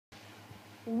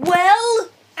Well,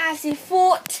 as you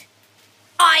thought,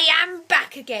 I am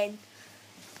back again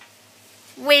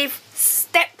with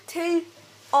step 2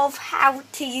 of how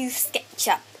to use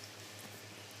SketchUp.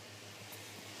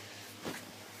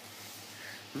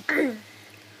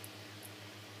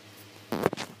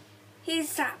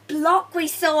 Here's that block we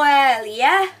saw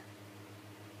earlier.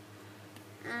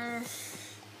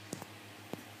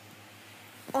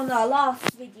 On our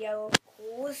last video, of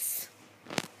course.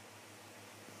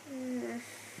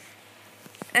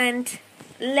 And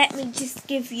let me just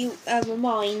give you a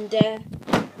reminder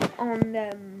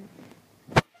on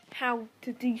how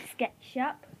to do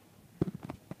SketchUp.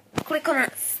 Click on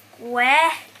that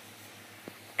square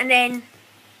and then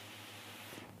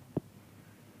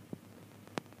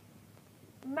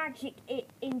magic it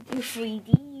into 3D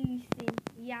using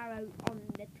the arrow on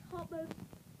the top of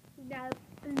the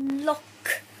block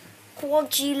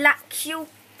quadrilateral,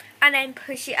 and then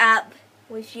push it up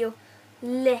with your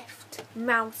left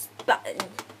mouse button.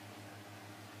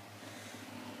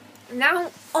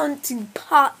 Now on to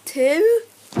part 2.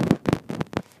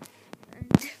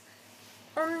 And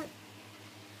on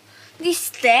this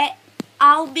step,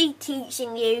 I'll be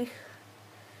teaching you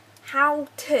how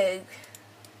to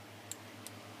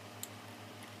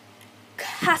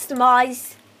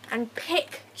customize and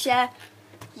picture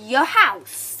your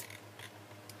house.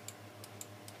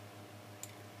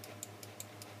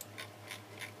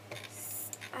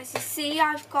 As you see,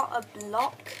 I've got a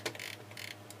block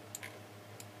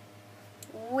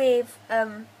with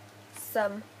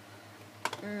some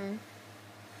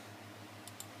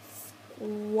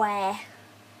square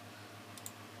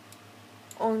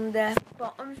on the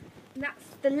bottom. That's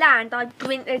the land I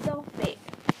printed off it.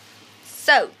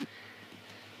 So,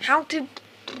 how to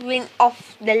print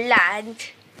off the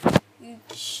land? You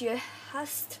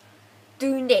just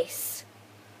do this.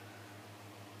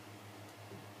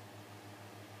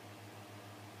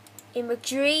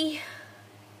 Imagery,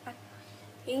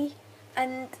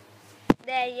 and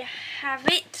there you have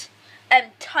it.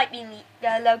 Type in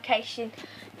the location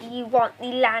you want the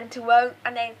land to own,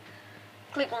 and then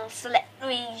click on select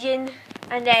region,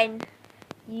 and then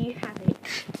you have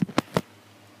it.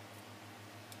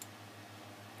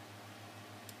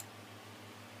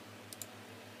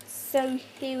 So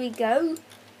here we go.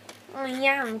 I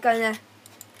am gonna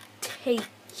teach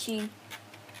you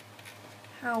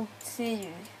how to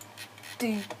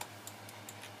do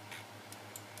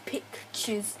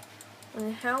pictures on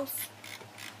a house,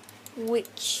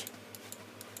 which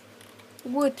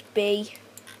would be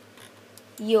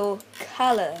your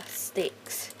colour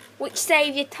sticks, which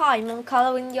save you time on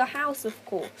colouring your house, of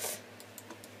course,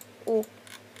 or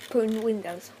putting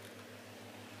windows.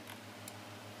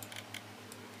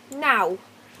 Now,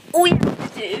 all you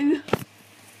have to do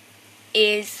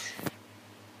is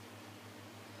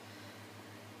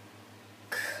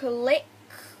click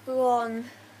on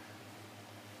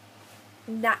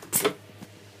that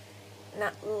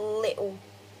little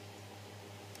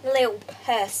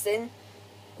person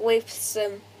with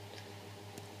some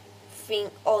thing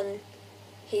on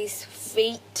his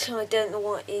feet. I don't know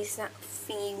what is that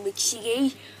thing with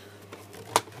Shiggy.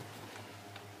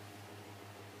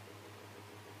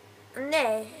 And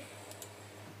there.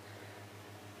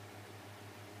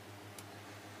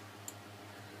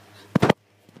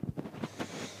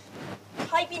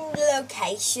 Type in the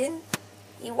location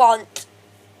you want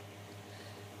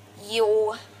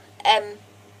your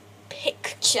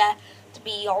picture to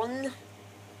be on.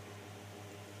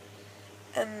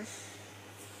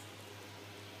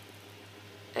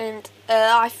 And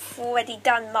I've already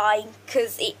done mine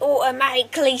because it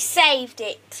automatically saved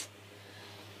it.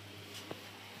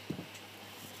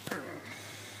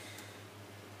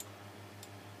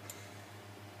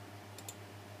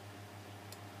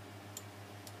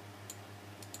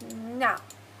 Now,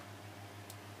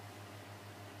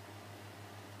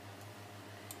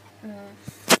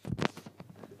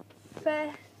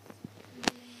 first,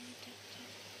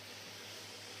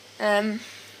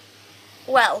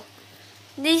 well,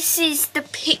 this is the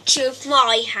picture of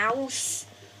my house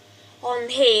on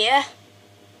here,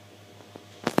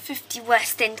 50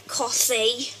 West End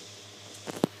Cossey,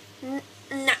 and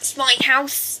that's my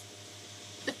house,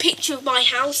 the picture of my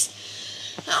house.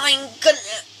 I'm gonna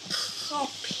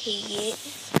copy it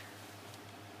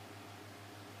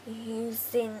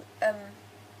using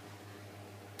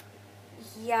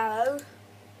yellow.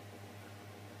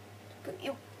 Put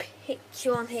your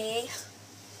picture on here.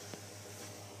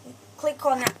 Click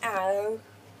on that arrow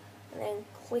and then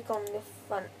click on the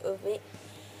front of it.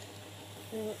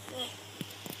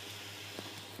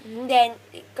 And then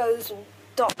it goes all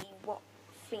dotty what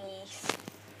thingies.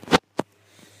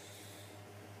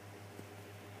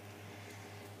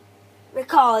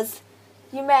 because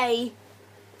you may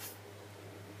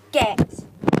get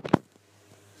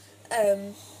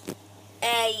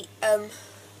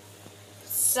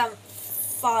some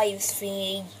fives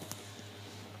thingy,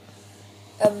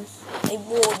 a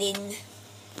warning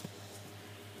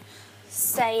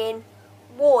saying,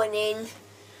 warning,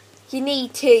 you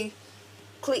need to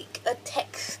click a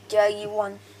texture you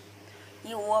want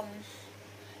your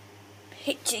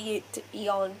picture to be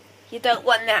on. You don't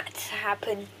want that to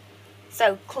happen.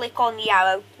 So click on the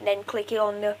arrow and then click it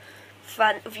on the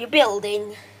front of your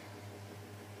building.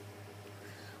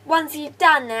 Once you've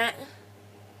done that,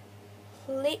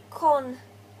 click on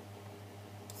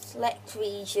select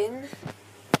region.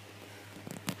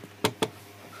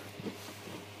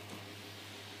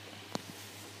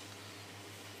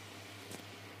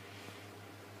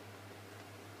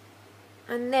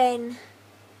 And then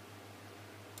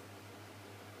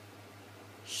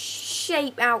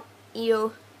shape out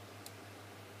your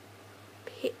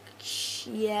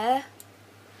picture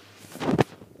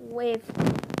with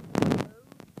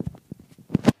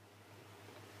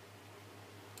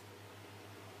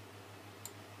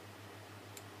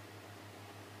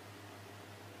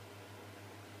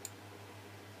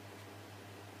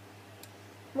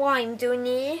what I'm doing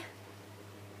here.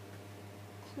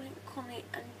 Click on it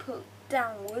and put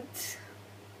downwards.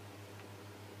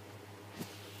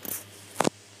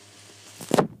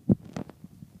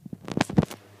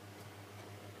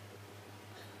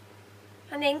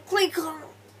 And then click on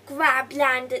grab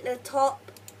land at the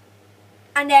top,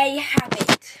 and there you have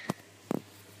it.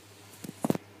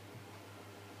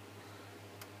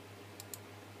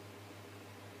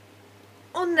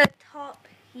 On the top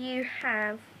you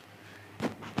have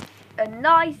a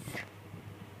nice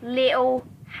little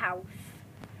house,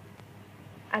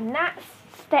 and that's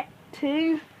step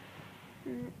 2,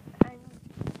 and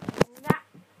that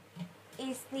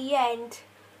is the end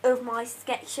of my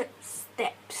SketchUp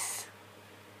steps.